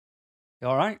You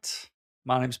all right?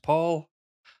 My name's Paul.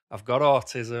 I've got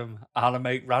autism and I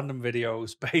make random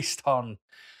videos based on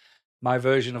my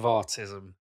version of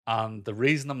autism. And the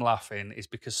reason I'm laughing is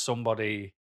because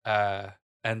somebody uh,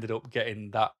 ended up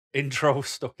getting that intro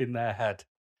stuck in their head.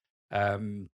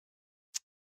 Um,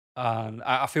 and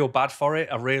I feel bad for it.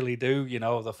 I really do. You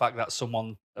know, the fact that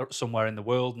someone somewhere in the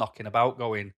world knocking about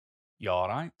going, "You all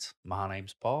right? My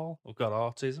name's Paul. I've got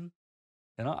autism."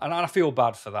 You know, and I feel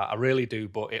bad for that. I really do,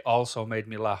 but it also made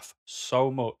me laugh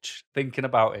so much thinking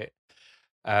about it.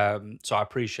 So I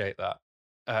appreciate that.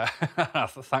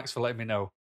 Thanks for letting me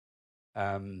know.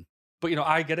 Um, but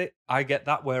I get it. I get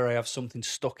that where I have something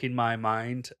stuck in my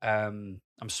mind. I'm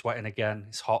sweating again.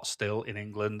 It's hot still in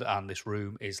England, and this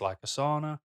room is like a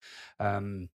sauna.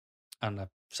 Um, and I've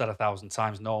said 1,000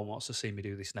 times, no one wants to see me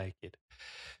do this naked.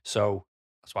 So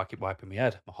that's why I keep wiping my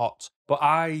head. I'm hot. But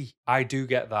I do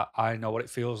get that. I know what it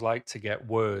feels like to get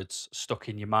words stuck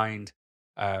in your mind.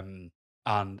 Um,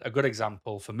 and a good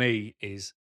example for me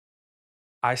is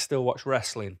I still watch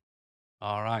wrestling.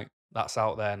 All right, that's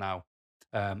out there now.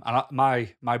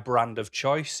 My brand of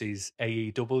choice is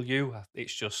AEW.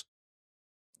 It's just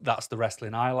that's the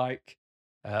wrestling I like,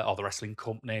 or the wrestling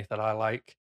company that I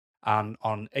like. And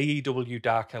on AEW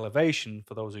Dark Elevation,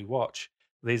 for those who watch,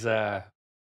 there's a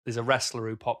there's a wrestler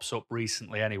who pops up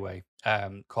recently anyway,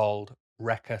 called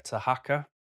Rekka Tahaka,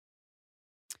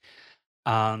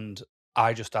 and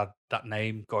I just had that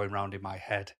name going round in my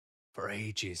head for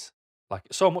ages. Like,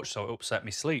 so much so it upset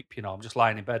me sleep. I'm just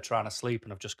lying in bed trying to sleep,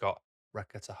 and I've just got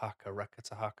Rekka Tahaka, Rekka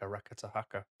Tahaka, Rekka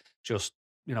Tahaka, just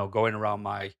going around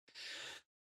my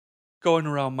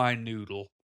noodle.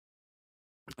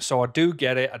 So I do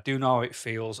get it. I do know how it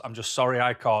feels. I'm just sorry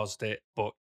I caused it,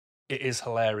 but it is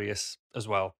hilarious as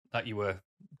well that you were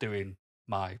doing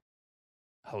my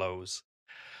hellos.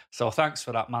 So thanks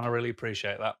for that, man. I really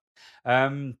appreciate that.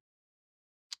 Um,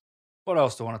 what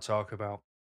else do I want to talk about?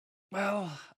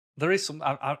 Well, there is some.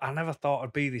 I never thought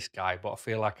I'd be this guy, but I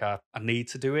feel like I need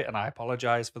to do it, and I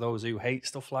apologize for those who hate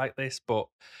stuff like this. But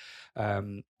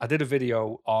I did a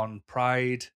video on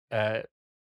pride,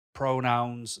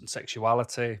 pronouns, and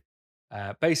sexuality.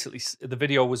 Basically, the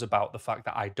video was about the fact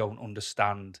that I don't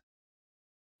understand.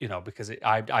 Because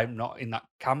I'm not in that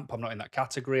camp. I'm not in that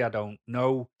category. I don't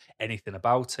know anything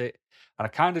about it, and I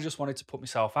kind of just wanted to put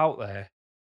myself out there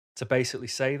to basically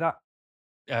say that,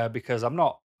 because I'm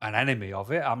not an enemy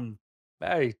of it.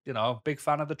 Hey, big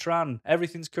fan of the Tran.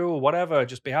 Everything's cool, whatever,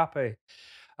 just be happy.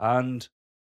 And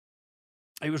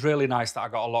it was really nice that I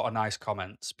got a lot of nice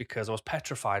comments because I was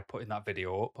petrified putting that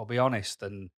video up, I'll be honest.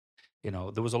 And,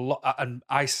 there was a lot. And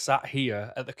I sat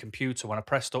here at the computer when I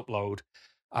pressed upload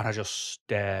and I just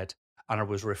stared and I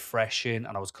was refreshing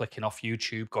and I was clicking off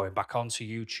YouTube, going back onto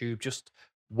YouTube, just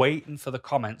waiting for the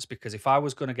comments because if I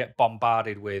was going to get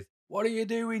bombarded with, "What are you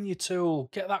doing, you tool?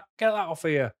 Get that off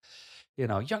here." You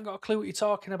haven't got a clue what you're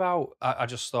talking about. I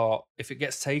just thought if it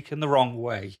gets taken the wrong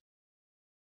way,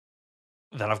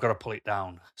 then I've got to pull it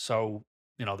down. So,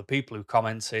 the people who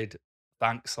commented,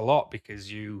 thanks a lot because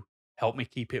you helped me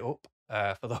keep it up,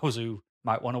 for those who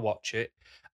might want to watch it.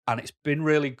 And it's been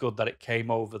really good that it came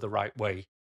over the right way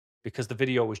because the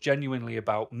video was genuinely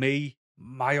about me,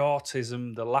 my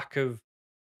autism, the lack of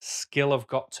skill I've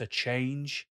got to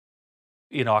change.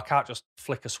 I can't just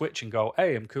flick a switch and go,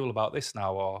 "Hey, I'm cool about this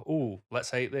now," or "Ooh,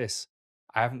 let's hate this."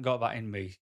 I haven't got that in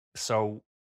me. So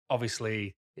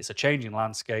obviously, it's a changing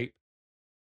landscape,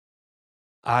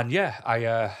 and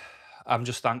yeah, I'm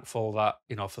just thankful that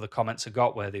for the comments I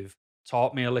got where they've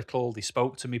taught me a little, they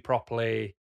spoke to me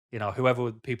properly.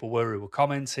 Whoever the people were who were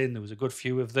commenting, there was a good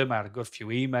few of them. I had a good few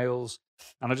emails,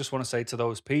 and I just want to say to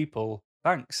those people,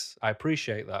 thanks. I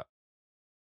appreciate that.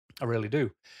 I really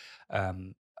do.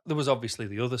 Um, there was obviously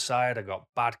the other side. I got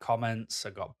bad comments, I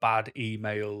got bad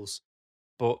emails.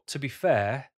 But to be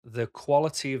fair, the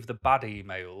quality of the bad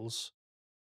emails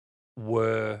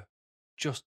were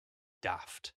just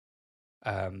daft.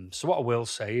 So what I will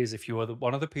say is, if you are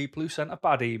one of the people who sent a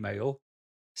bad email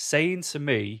saying to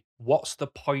me, "What's the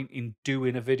point in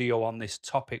doing a video on this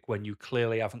topic when you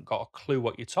clearly haven't got a clue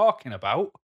what you're talking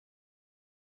about?"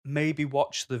 Maybe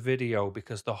watch the video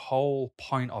because the whole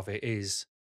point of it is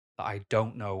that I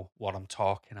don't know what I'm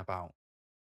talking about.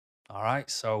 All right.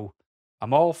 So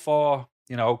I'm all for,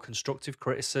 constructive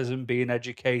criticism, being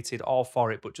educated, all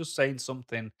for it, but just saying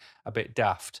something a bit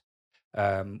daft,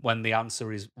 when the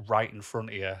answer is right in front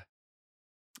of you,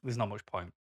 there's not much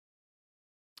point.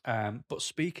 But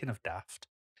speaking of daft,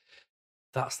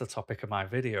 that's the topic of my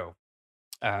video,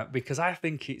 because I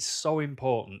think it's so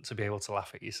important to be able to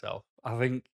laugh at yourself. I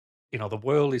think, the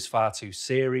world is far too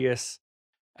serious.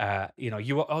 All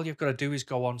you've got to do is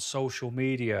go on social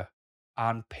media.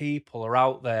 and people are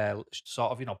out there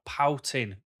sort of,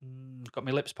 pouting. Got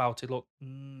my lips pouted. Look,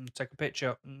 take a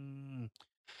picture.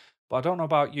 But I don't know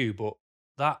about you, but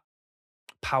that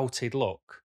pouted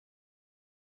look,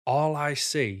 all I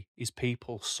see is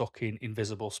people sucking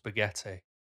invisible spaghetti.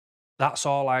 That's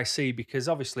all I see because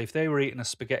obviously, if they were eating a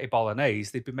spaghetti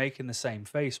bolognese, they'd be making the same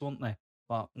face, wouldn't they?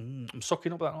 Like, I'm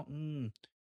sucking up that.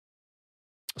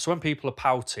 So when people are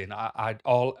pouting,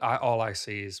 all I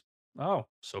see is, oh,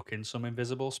 sucking some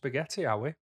invisible spaghetti, are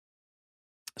we?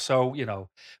 So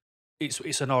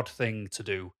it's an odd thing to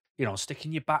do.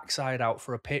 Sticking your backside out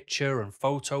for a picture and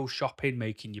photoshopping,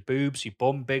 making your boobs, your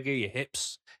bum bigger, your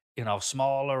hips,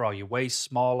 smaller or your waist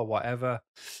smaller, whatever.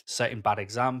 Setting bad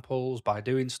examples by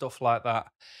doing stuff like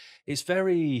that. It's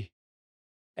very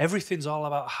Everything's all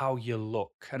about how you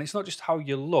look, and it's not just how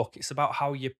you look, it's about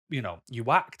how you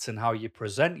act and how you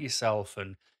present yourself,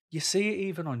 and you see it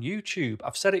even on YouTube.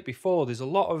 I've said it before, there's a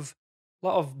lot of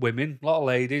women, a lot of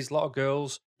ladies, a lot of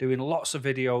girls doing lots of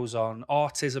videos on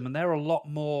autism, and they're a lot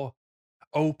more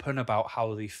open about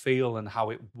how they feel and how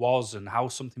it was and how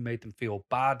something made them feel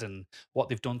bad and what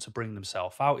they've done to bring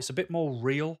themselves out. It's a bit more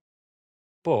real,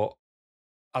 but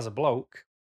as a bloke,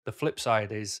 the flip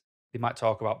side is they might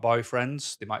talk about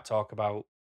boyfriends, they might talk about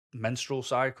menstrual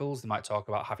cycles, they might talk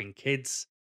about having kids,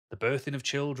 the birthing of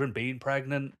children, being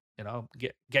pregnant,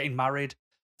 getting married,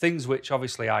 things which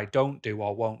obviously I don't do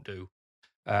or won't do.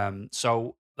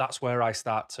 So that's where I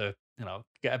start to,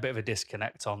 get a bit of a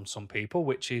disconnect on some people,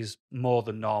 which is more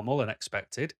than normal and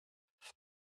expected.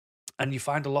 And you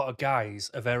find a lot of guys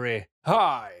are very,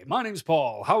 hi, my name's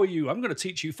Paul. How are you? I'm going to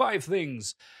teach you 5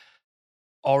 things.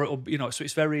 Or it'll, so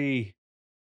it's very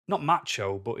not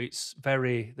macho, but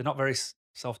they're not very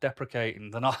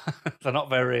self-deprecating. They're not they're not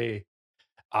very,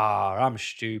 I'm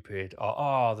stupid,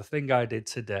 or the thing I did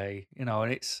today,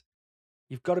 and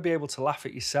you've got to be able to laugh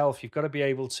at yourself. You've got to be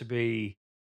able to be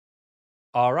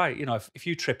all right. If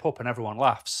you trip up and everyone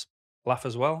laughs, laugh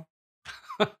as well.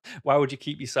 Why would you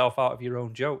keep yourself out of your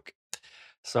own joke?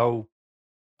 So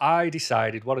I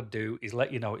decided what I'd do is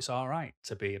let you know it's all right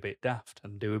to be a bit daft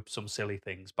and do some silly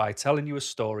things by telling you a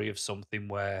story of something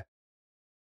where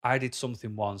I did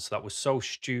something once that was so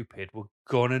stupid, we're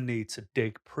gonna need to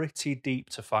dig pretty deep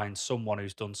to find someone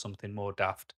who's done something more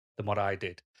daft than what I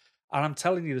did. And I'm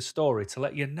telling you the story to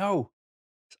let you know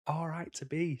it's all right to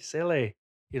be silly.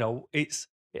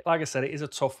 Like I said, it is a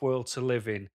tough world to live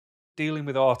in. Dealing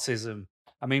with autism.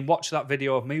 I mean, watch that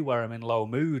video of me where I'm in low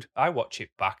mood. I watch it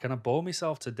back and I bore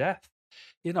myself to death.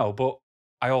 But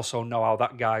I also know how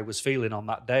that guy was feeling on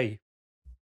that day.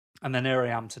 And then here I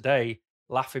am today,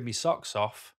 laughing me socks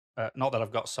off. Not that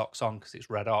I've got socks on because it's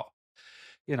red hot.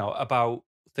 About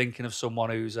thinking of someone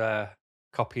who's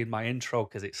copying my intro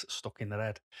because it's stuck in their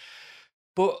head.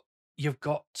 But you've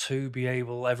got to be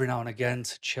able every now and again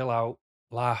to chill out,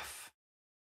 laugh,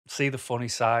 see the funny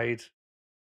side,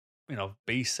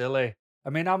 be silly. I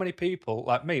mean, how many people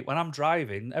like me when I'm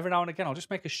driving, every now and again I'll just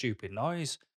make a stupid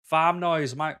noise, farm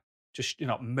noise, I might just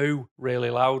moo really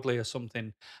loudly or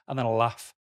something, and then I'll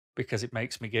laugh because it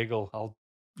makes me giggle.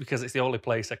 Because it's the only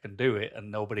place I can do it,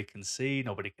 and nobody can see,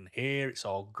 nobody can hear. It's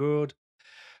all good.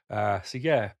 So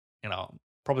yeah, I'm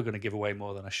probably going to give away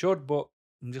more than I should, but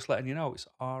I'm just letting you know it's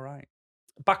all right.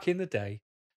 Back in the day,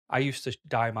 I used to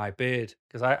dye my beard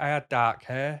because I had dark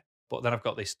hair, but then I've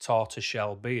got this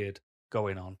tortoiseshell beard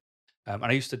going on. And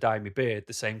I used to dye my beard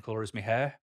the same color as my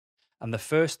hair. And the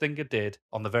first thing I did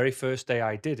on the very first day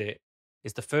I did it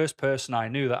is the first person I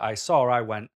knew that I saw, I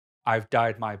went, I've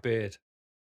dyed my beard.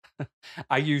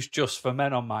 I used Just for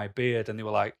Men on my beard, and they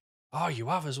were like, oh, you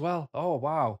have as well? Oh,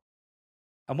 wow.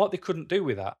 And what they couldn't do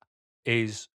with that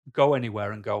is go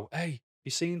anywhere and go, "Hey,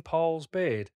 you seen Paul's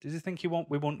beard? Did you think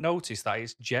we won't notice that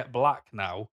it's jet black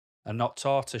now and not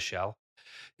tortoiseshell?"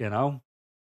 You know?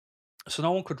 So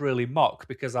no one could really mock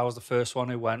because I was the first one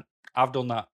who went, "I've done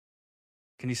that.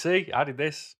 Can you see? I did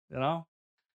this,"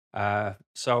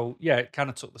 So yeah, it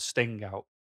kind of took the sting out.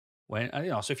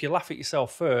 So if you laugh at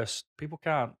yourself first, people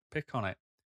can't pick on it.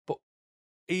 But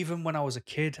even when I was a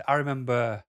kid, I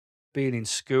remember being in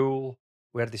school.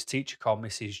 We had this teacher called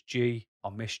Mrs. G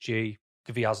or Miss G.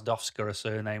 Gwiazdowska, her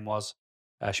surname was.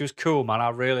 She was cool, man. I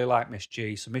really like Miss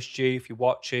G. So Miss G, if you're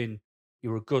watching, you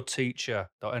were a good teacher.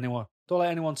 Don't let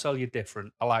anyone tell you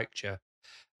different. I liked you.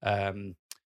 Um,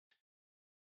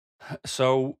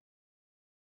 so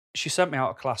she sent me out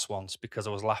of class once because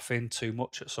I was laughing too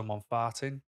much at someone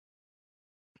farting,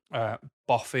 uh,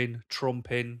 boffing,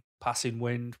 trumping, passing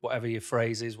wind, whatever your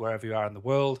phrase is, wherever you are in the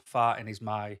world. Farting is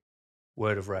my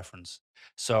word of reference.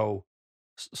 So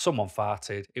someone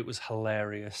farted. It was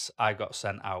hilarious. I got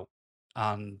sent out.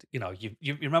 And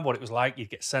you remember what it was like. You'd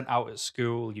get sent out at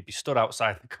school, you'd be stood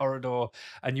outside the corridor,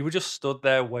 and you were just stood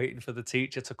there waiting for the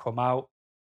teacher to come out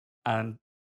and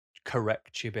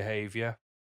correct your behavior.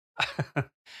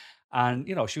 And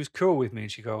she was cool with me,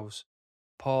 and she goes,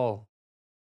 "Paul,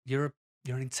 you're a,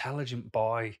 you're an intelligent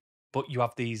boy, but you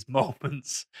have these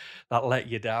moments that let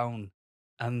you down,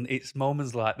 and it's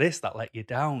moments like this that let you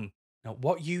down. Now,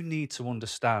 what you need to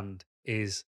understand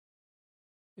is,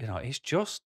 it's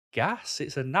just gas.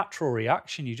 It's a natural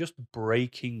reaction. You're just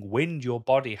breaking wind. Your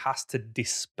body has to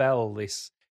dispel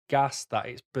this gas that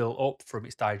it's built up from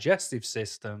its digestive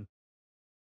system,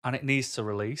 and it needs to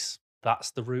release.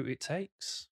 That's the route it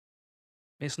takes.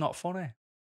 It's not funny.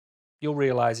 You'll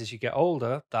realize as you get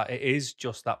older that it is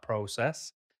just that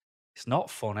process. It's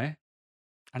not funny,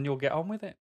 and you'll get on with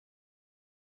it."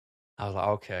 I was like,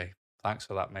 "Okay, thanks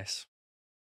for that, miss."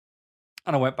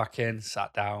 And I went back in,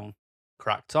 sat down,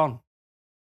 cracked on.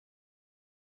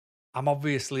 I'm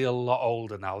obviously a lot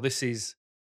older now.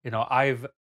 I've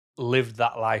lived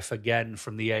that life again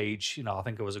from the age, I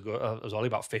think I was only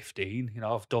about 15.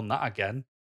 I've done that again,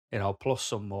 plus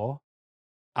some more.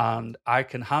 And I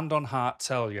can hand on heart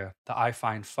tell you that I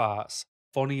find farts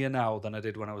funnier now than I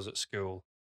did when I was at school.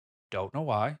 Don't know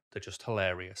why. They're just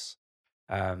hilarious.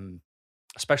 Um,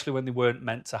 Especially when they weren't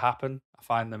meant to happen. I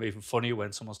find them even funnier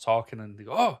when someone's talking and they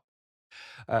go, "Oh,"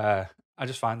 uh, I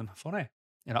just find them funny.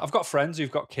 I've got friends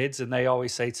who've got kids, and they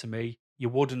always say to me, "You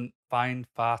wouldn't find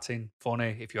farting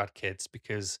funny if you had kids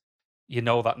because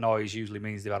that noise usually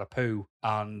means they've had a poo,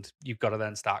 and you've got to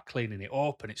then start cleaning it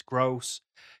up, and it's gross."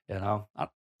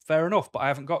 Fair enough, but I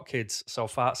haven't got kids, so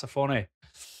farts are funny.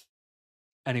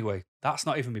 Anyway, that's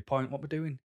not even my point. What we're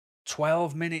doing,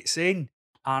 12 minutes in,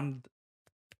 and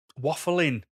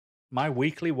waffling, my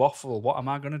weekly waffle. What am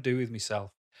I going to do with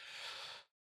myself?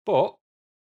 But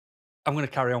I'm going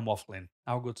to carry on waffling.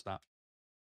 How good's that?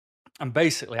 And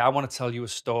basically, I want to tell you a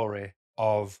story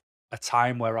of a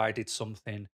time where I did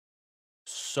something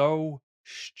so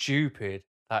stupid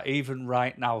that even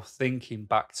right now, thinking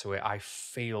back to it, I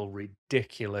feel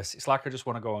ridiculous. It's like I just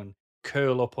want to go and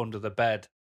curl up under the bed,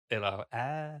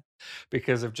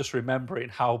 because of just remembering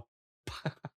how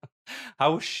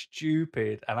how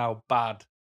stupid and how bad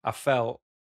I felt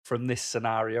from this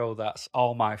scenario. That's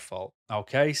all my fault.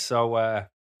 Okay, so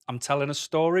I'm telling a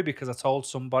story because I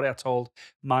told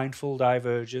Mindful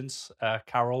Divergence,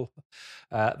 Carol,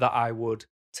 that I would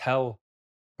tell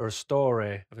her a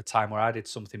story of a time where I did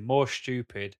something more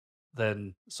stupid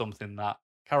than something that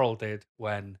Carol did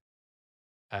when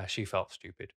she felt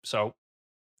stupid. So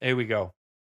here we go.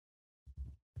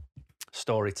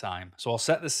 Story time. So I'll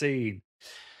set the scene.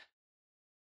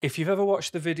 If you've ever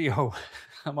watched the video,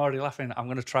 I'm already laughing. I'm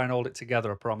going to try and hold it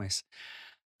together, I promise.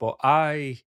 But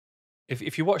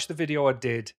if you watch the video I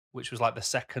did, which was like the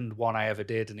second one I ever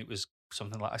did, and it's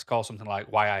called something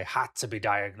like "Why I Had to Be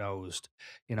Diagnosed."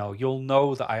 You'll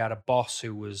know that I had a boss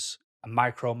who was a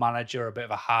micromanager, a bit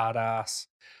of a hard ass,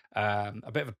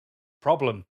 a bit of a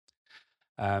problem.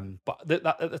 But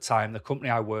at the time, the company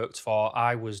I worked for,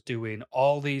 I was doing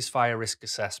all these fire risk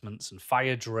assessments and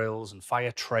fire drills and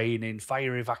fire training,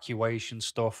 fire evacuation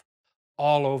stuff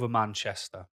all over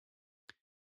Manchester.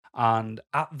 And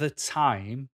at the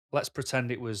time, let's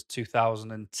pretend it was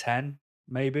 2010,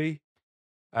 maybe,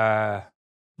 uh,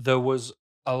 there was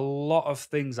a lot of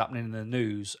things happening in the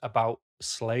news about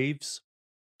slaves.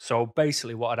 So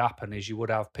basically, what had happened is you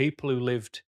would have people who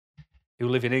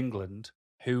live in England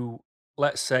who,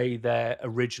 let's say, their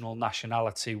original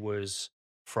nationality was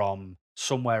from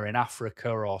somewhere in Africa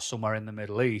or somewhere in the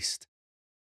Middle East.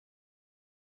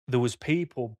 There was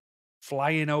people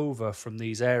flying over from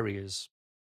these areas,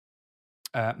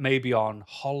 maybe on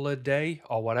holiday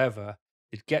or whatever.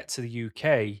 They'd get to the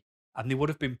UK and they would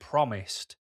have been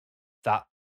promised that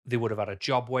they would have had a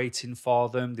job waiting for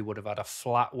them, they would have had a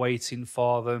flat waiting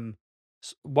for them,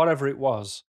 whatever it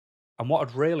was. And what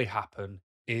would really happen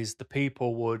is the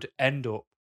people would end up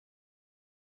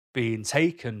being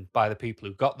taken by the people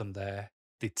who got them there.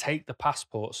 They'd take the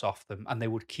passports off them and they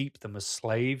would keep them as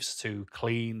slaves to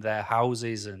clean their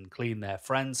houses and clean their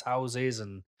friends' houses.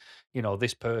 And,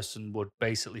 this person would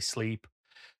basically sleep,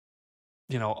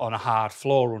 on a hard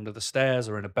floor under the stairs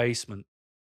or in a basement.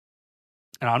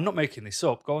 And I'm not making this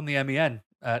up. Go on the MEN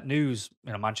news,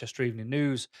 Manchester Evening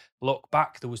News, look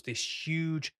back. There was this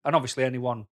huge, and obviously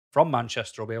anyone from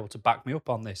Manchester will be able to back me up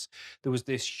on this. There was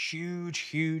this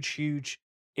huge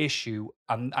issue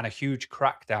and a huge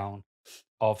crackdown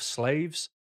of slaves.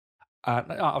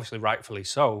 Obviously, rightfully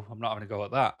so. I'm not having a go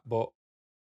at that. But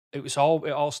it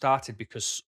all started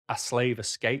because a slave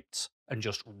escaped and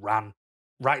just ran.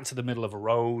 right into the middle of a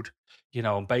road,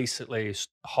 and basically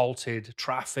halted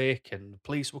traffic, and the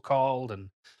police were called, and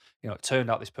it turned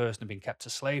out this person had been kept a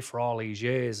slave for all these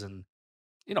years, and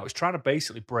it's trying to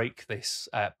basically break this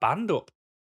band up.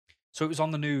 So it was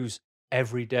on the news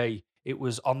every day. It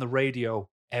was on the radio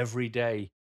every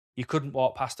day. You couldn't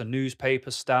walk past a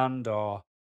newspaper stand or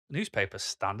newspaper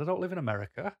stand. I don't live in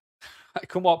America. I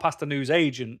couldn't walk past a news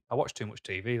agent. I watch too much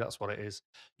TV. That's what it is.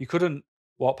 You couldn't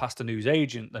walk past a news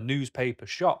agent, the newspaper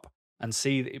shop, and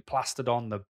see that it plastered on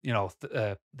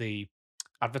the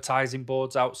advertising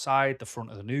boards outside the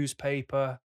front of the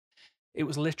newspaper. It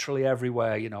was literally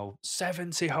everywhere.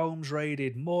 70 homes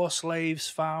raided, more slaves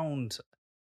found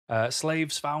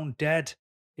dead.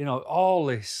 All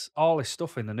this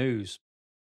stuff in the news.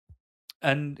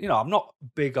 And I'm not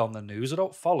big on the news. I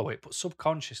don't follow it, but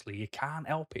subconsciously you can't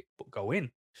help it but go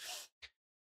in.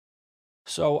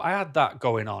 So I had that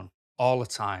going on all the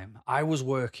time. I was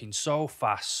working so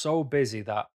fast, so busy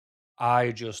that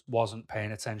I just wasn't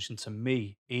paying attention to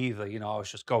me either. I was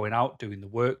just going out, doing the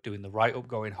work, doing the write up,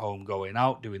 going home, going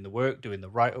out, doing the work, doing the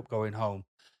write up, going home.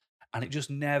 And it just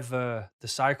the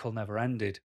cycle never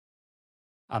ended.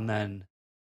 And then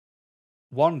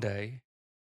one day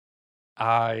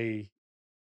I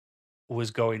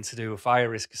was going to do a fire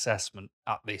risk assessment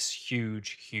at this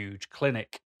huge, huge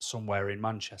clinic somewhere in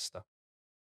Manchester.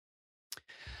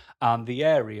 And the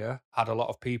area had a lot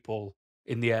of people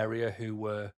in the area who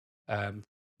were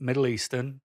Middle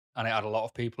Eastern, and it had a lot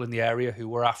of people in the area who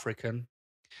were African.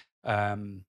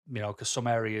 Because some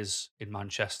areas in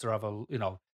Manchester have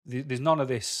there's none of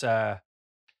this.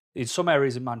 In some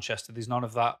areas in Manchester, there's none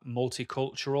of that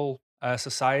multicultural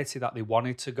society that they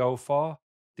wanted to go for.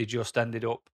 They just ended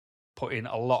up putting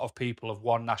a lot of people of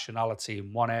one nationality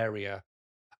in one area,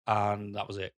 and that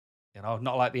was it.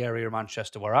 Not like the area of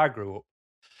Manchester where I grew up.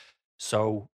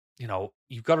 So,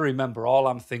 you've got to remember all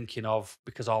I'm thinking of,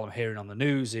 because all I'm hearing on the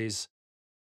news is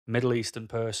Middle Eastern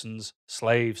persons,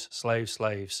 slaves, slaves,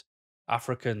 slaves,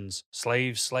 Africans,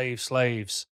 slaves, slaves,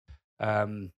 slaves.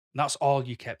 That's all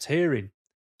you kept hearing.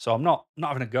 So I'm not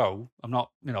having a go. I'm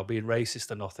not, being racist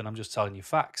or nothing. I'm just telling you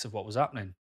facts of what was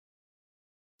happening.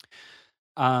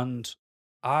 And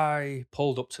I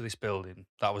pulled up to this building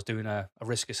that I was doing a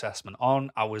risk assessment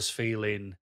on. I was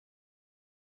feeling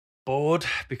bored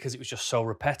because it was just so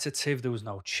repetitive. There was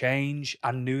no change.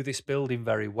 I knew this building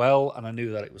very well, and I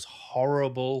knew that it was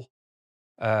horrible.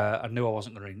 I knew I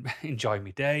wasn't going to enjoy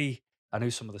my day. I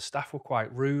knew some of the staff were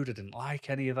quite rude. I didn't like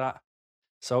any of that.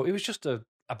 So it was just a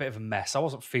bit of a mess. I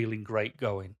wasn't feeling great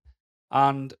going.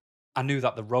 And I knew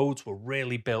that the roads were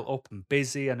really built up and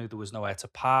busy. I knew there was nowhere to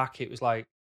park. It was like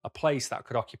a place that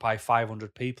could occupy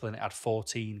 500 people, and it had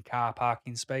 14 car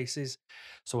parking spaces.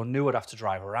 So I knew I'd have to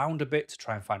drive around a bit to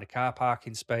try and find a car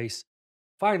parking space.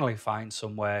 Finally, find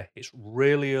somewhere. It's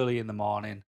really early in the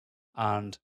morning,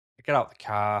 and I get out the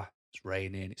car. It's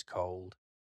raining, it's cold,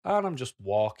 and I'm just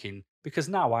walking because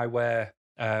now I wear,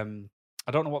 I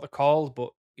don't know what they're called,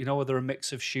 but they're a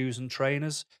mix of shoes and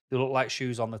trainers. They look like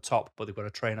shoes on the top, but they've got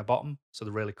a trainer bottom, so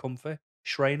they're really comfy.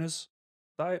 Trainers, is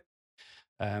that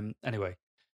it? Anyway,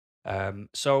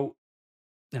 so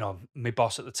my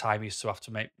boss at the time used to have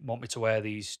to want me to wear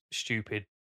these stupid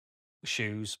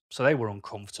shoes, so they were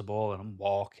uncomfortable, and I'm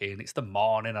walking. It's the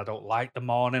morning. I don't like the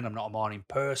morning. I'm not a morning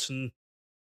person.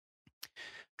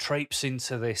 Traipse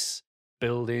into this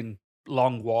building,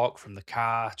 long walk from the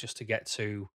car just to get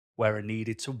to where I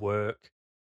needed to work.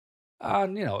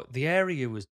 And, the area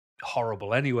was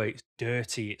horrible anyway. It's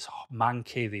dirty, it's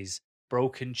manky, there's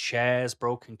broken chairs,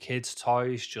 broken kids'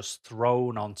 toys just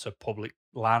thrown onto public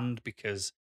land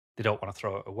because they don't want to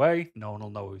throw it away. No one will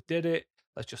know who did it.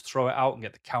 Let's just throw it out and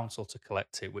get the council to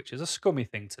collect it, which is a scummy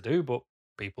thing to do, but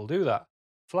people do that.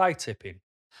 Fly tipping.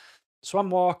 So I'm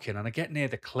walking and I get near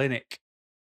the clinic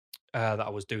that I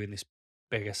was doing this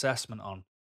big assessment on.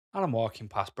 And I'm walking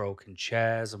past broken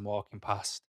chairs, I'm walking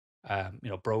past,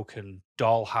 broken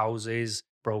doll houses,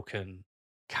 broken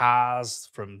cars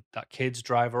from that kids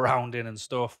drive around in and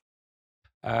stuff.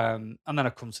 And then I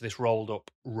come to this rolled up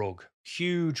rug,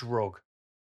 huge rug,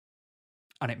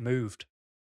 and it moved.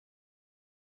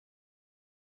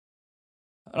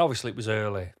 And obviously it was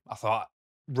early. I thought,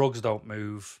 rugs don't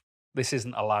move. This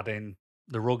isn't Aladdin.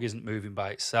 The rug isn't moving by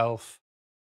itself.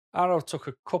 And I took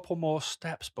a couple more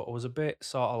steps, but I was a bit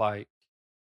sort of like,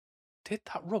 did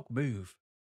that rug move?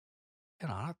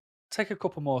 I take a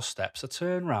couple more steps, I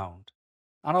turn round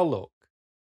and I look,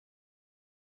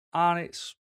 and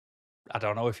I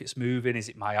don't know if it's moving. Is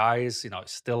it my eyes?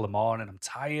 It's still the morning. I'm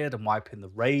tired. I'm wiping the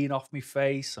rain off my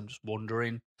face. I'm just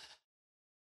wondering.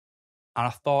 And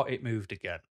I thought it moved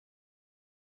again.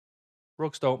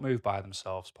 Rugs don't move by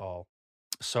themselves, Paul.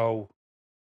 So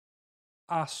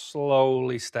I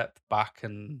slowly stepped back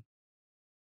and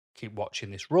keep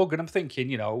watching this rug, and I'm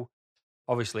thinking,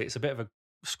 obviously it's a bit of a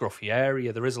scruffy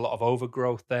area. There is a lot of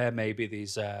overgrowth there. Maybe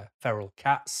these feral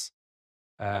cats,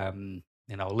 living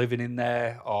in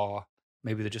there, or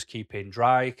maybe they're just keeping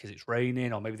dry because it's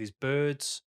raining, or maybe these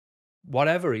birds,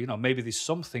 whatever. Maybe there's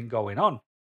something going on.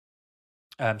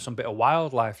 Some bit of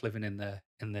wildlife living in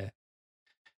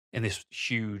this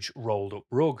huge rolled up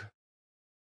rug,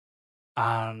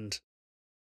 and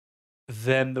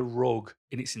then the rug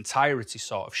in its entirety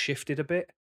sort of shifted a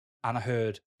bit, and I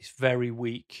heard this very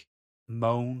weak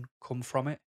moan come from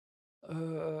it.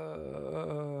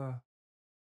 Uh,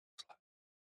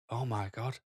 oh my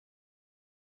God,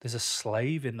 there's a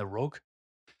slave in the rug.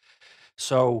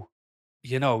 So,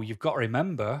 you've got to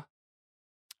remember,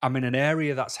 I'm in an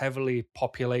area that's heavily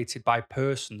populated by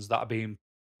persons that are being,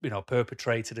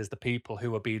 perpetrated as the people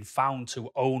who are being found to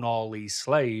own all these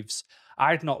slaves.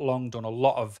 I'd not long done a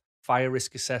lot of fire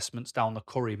risk assessments down the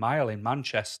Curry Mile in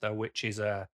Manchester, which is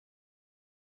a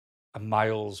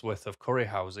mile's worth of curry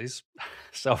houses,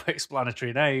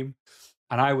 self-explanatory name.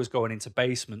 And I was going into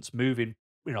basements, moving,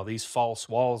 these false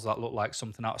walls that look like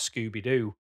something out of Scooby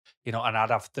Doo, and I'd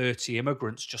have 30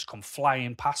 immigrants just come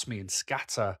flying past me and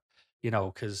scatter,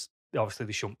 because obviously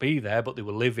they shouldn't be there, but they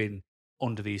were living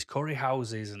under these curry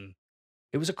houses. And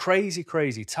it was a crazy,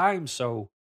 crazy time. So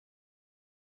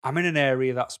I'm in an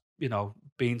area that's,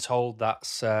 being told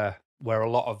that's where a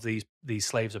lot of these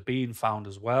slaves are being found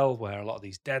as well, where a lot of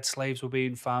these dead slaves were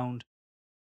being found.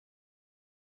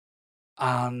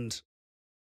 And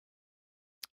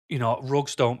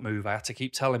rugs don't move. I had to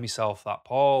keep telling myself that,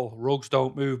 Paul, rugs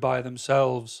don't move by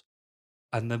themselves.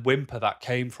 And the whimper that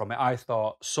came from it, I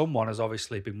thought someone has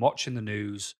obviously been watching the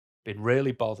news, been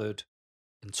really bothered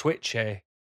and twitchy,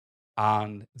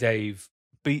 and they've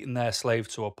beaten their slave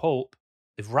to a pulp.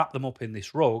 They've wrapped them up in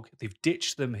this rug. They've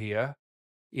ditched them here.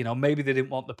 Maybe they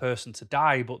didn't want the person to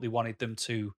die, but they wanted them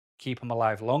to keep them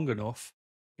alive long enough.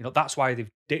 That's why they've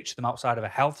ditched them outside of a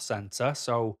health center.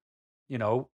 So, you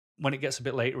know, when it gets a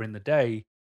bit later in the day,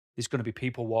 there's going to be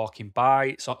people walking by.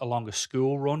 It's along a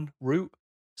school run route.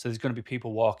 So there's going to be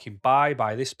people walking by.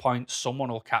 By this point, someone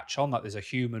will catch on that there's a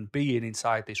human being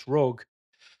inside this rug,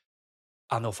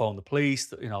 and they'll phone the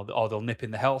police, or they'll nip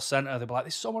in the health center. They'll be like,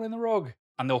 "There's someone in the rug,"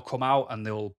 and they'll come out and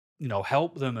they'll,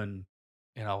 help them and,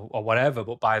 or whatever.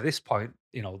 But by this point,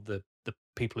 the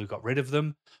people who got rid of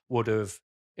them would have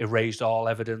erased all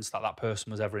evidence that that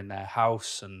person was ever in their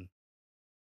house. And,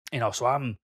 so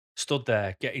I'm stood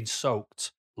there getting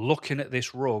soaked, looking at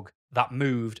this rug that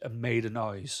moved and made a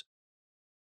noise.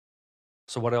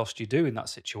 So what else do you do in that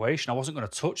situation? I wasn't going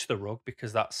to touch the rug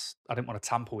because I didn't want to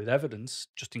tamper with evidence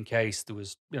just in case there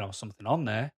was, something on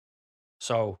there.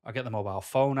 So I get the mobile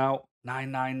phone out,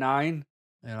 999,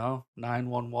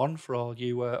 911 for all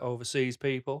you overseas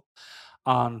people.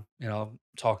 And,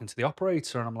 talking to the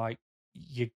operator, and I'm like,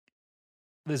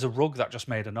 there's a rug that just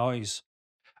made a noise.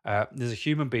 There's a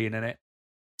human being in it.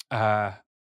 Uh,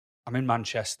 I'm in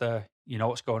Manchester. You know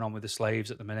what's going on with the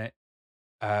slaves at the minute.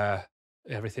 Uh,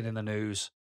 Everything in the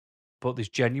news. But there's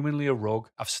genuinely a rug.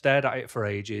 I've stared at it for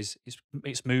ages.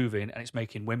 It's moving and it's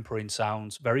making whimpering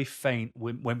sounds, very faint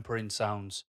whimpering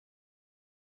sounds.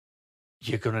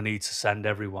 You're gonna need to send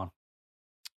everyone.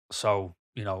 So,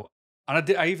 and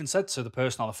I even said to the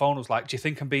person on the phone, I was like, "Do you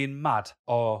think I'm being mad?"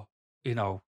 Or,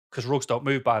 because rugs don't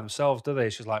move by themselves, do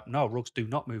they? She's like, "No, rugs do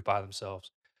not move by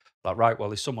themselves." Like, right, well,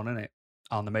 there's someone in it,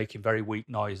 and they're making very weak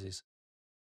noises.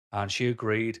 And she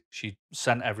agreed. She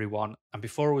sent everyone, and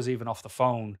before I was even off the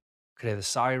phone, I could hear the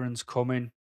sirens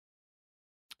coming.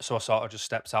 So I sort of just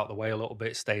stepped out the way a little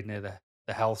bit, stayed near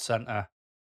the health centre,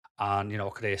 and I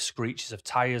could hear screeches of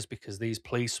tyres because these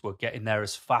police were getting there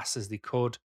as fast as they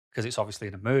could because it's obviously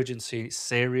an emergency. It's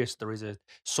serious. There is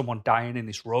someone dying in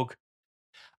this rug.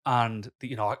 And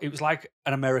it was like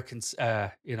an American,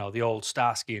 the old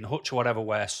Starsky and Hutch or whatever,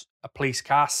 where a police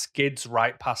car skids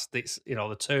right past its,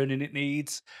 the turning it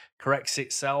needs, corrects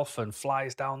itself, and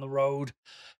flies down the road,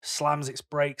 slams its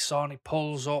brakes on, it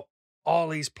pulls up. All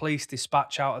these police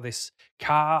dispatch out of this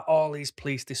car. All these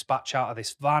police dispatch out of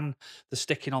this van. They're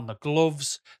sticking on the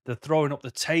gloves. They're throwing up the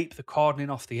tape. They're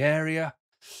cordoning off the area.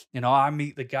 I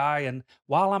meet the guy, and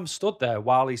while I'm stood there,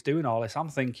 while he's doing all this, I'm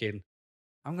thinking,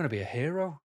 I'm going to be a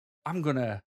hero. I'm going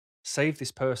to save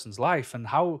this person's life. And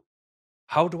how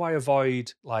do I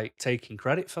avoid like taking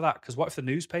credit for that? Because what if the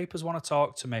newspapers want to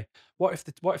talk to me? What if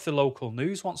the local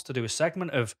news wants to do a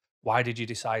segment of why did you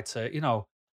decide to,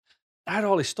 I had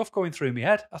all this stuff going through my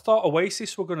head. I thought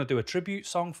Oasis were going to do a tribute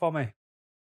song for me.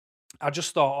 I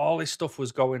just thought all this stuff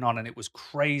was going on and it was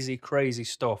crazy, crazy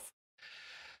stuff.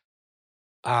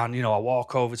 And, I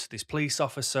walk over to this police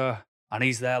officer and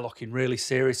he's there looking really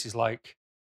serious. He's like,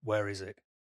 "Where is it?"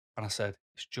 And I said,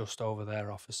 "It's just over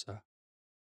there, officer."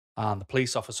 And the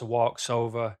police officer walks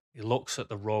over, he looks at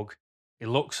the rug, he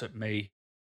looks at me,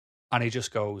 and he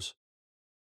just goes,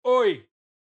 "Oi!"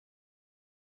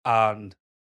 And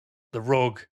the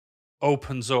rug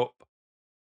opens up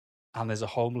and there's a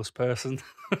homeless person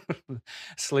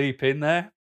sleeping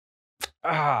there.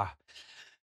 Ah,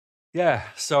 yeah.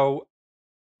 So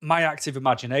my active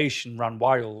imagination ran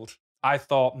wild. I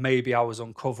thought maybe I was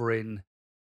uncovering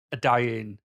a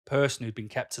dying person who'd been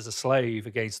kept as a slave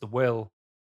against the will,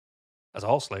 as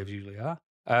all slaves usually are.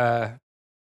 Uh,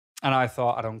 and I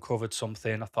thought I'd uncovered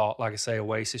something. I thought, like I say,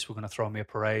 Oasis were going to throw me a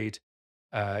parade.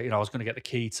 I was going to get the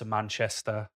key to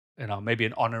Manchester, maybe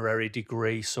an honorary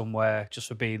degree somewhere just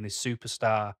for being this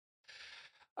superstar.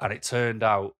 And it turned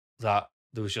out that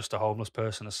there was just a homeless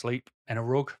person asleep in a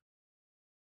rug.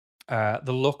 The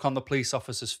look on the police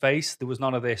officer's face, there was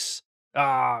none of this,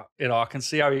 I can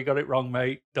see how you got it wrong,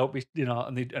 mate. Don't be,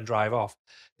 and drive off.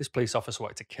 This police officer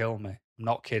wanted to kill me. I'm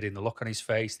not kidding. The look on his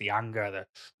face, the anger, the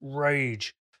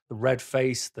rage, the red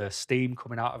face, the steam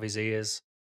coming out of his ears.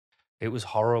 It was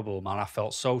horrible, man. I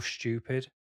felt so stupid,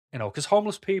 because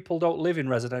homeless people don't live in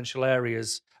residential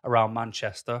areas around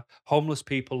Manchester. Homeless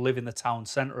people live in the town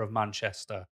centre of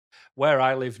Manchester. Where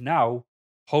I live now,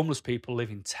 homeless people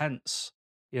live in tents.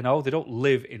 They don't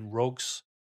live in rugs.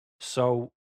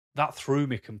 So that threw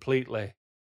me completely.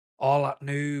 All that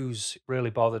news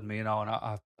really bothered me, and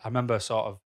I remember sort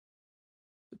of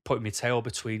putting my tail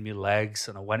between my legs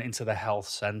and I went into the health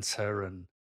centre and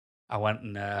I went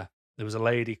and there was a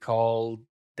lady called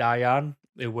Diane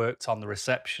who worked on the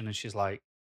reception, and she's like,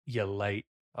 "You're late."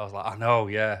 I was like, "I know,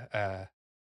 yeah.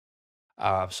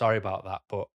 I'm sorry about that,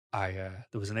 but I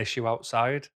there was an issue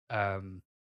outside. I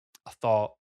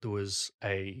thought there was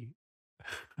a,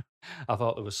 I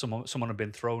thought there was someone had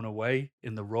been thrown away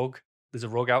in the rug. There's a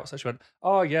rug outside." She went,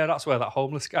 "Oh yeah, that's where that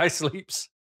homeless guy sleeps."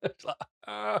 It's like,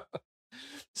 "Ah."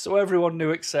 So everyone knew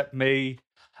except me.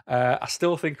 I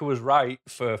still think I was right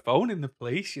for phoning the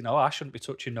police. I shouldn't be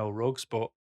touching no rugs, but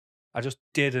I just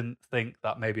didn't think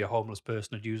that maybe a homeless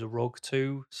person would use a rug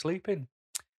to sleep in.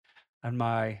 And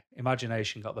my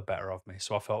imagination got the better of me.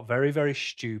 So I felt very, very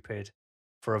stupid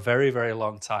for a very, very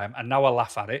long time. And now I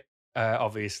laugh at it,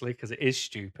 obviously, because it is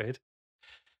stupid.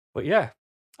 But yeah,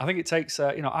 I think it takes,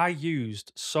 I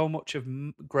used so much of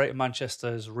Greater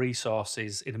Manchester's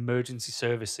resources in emergency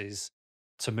services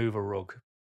to move a rug.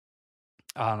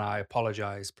 And I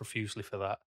apologise profusely for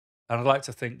that. And I'd like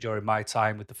to think during my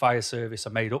time with the fire service, I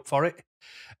made up for it,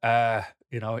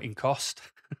 in cost.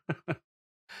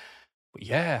 But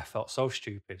yeah, I felt so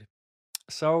stupid.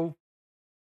 So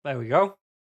there we go.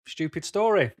 Stupid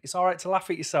story. It's all right to laugh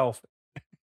at yourself,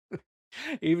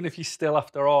 even if you still,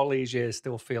 after all these years,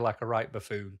 still feel like a right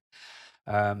buffoon.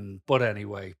 But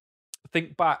anyway,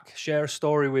 think back, share a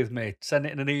story with me, send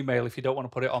it in an email if you don't want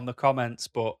to put it on the comments.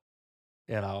 But,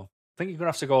 I think you're going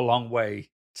to have to go a long way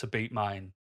to beat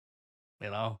mine, you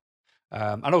know?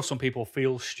 I know some people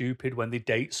feel stupid when they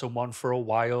date someone for a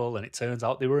while and it turns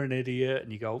out they were an idiot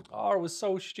and you go, "Oh, I was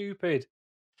so stupid."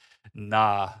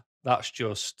 Nah, that's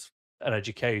just an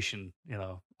education.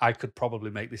 I could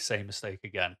probably make the same mistake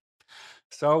again.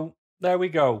 So there we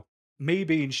go. Me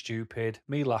being stupid,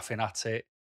 me laughing at it.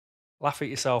 Laugh at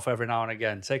yourself every now and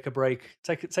again. Take a break.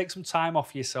 Take some time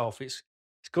off yourself. It's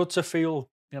good to feel,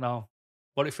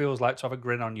 what it feels like to have a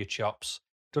grin on your chops.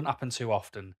 Doesn't happen too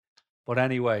often. But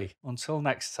anyway, until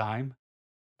next time,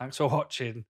 thanks for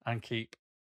watching and keep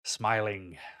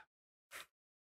smiling.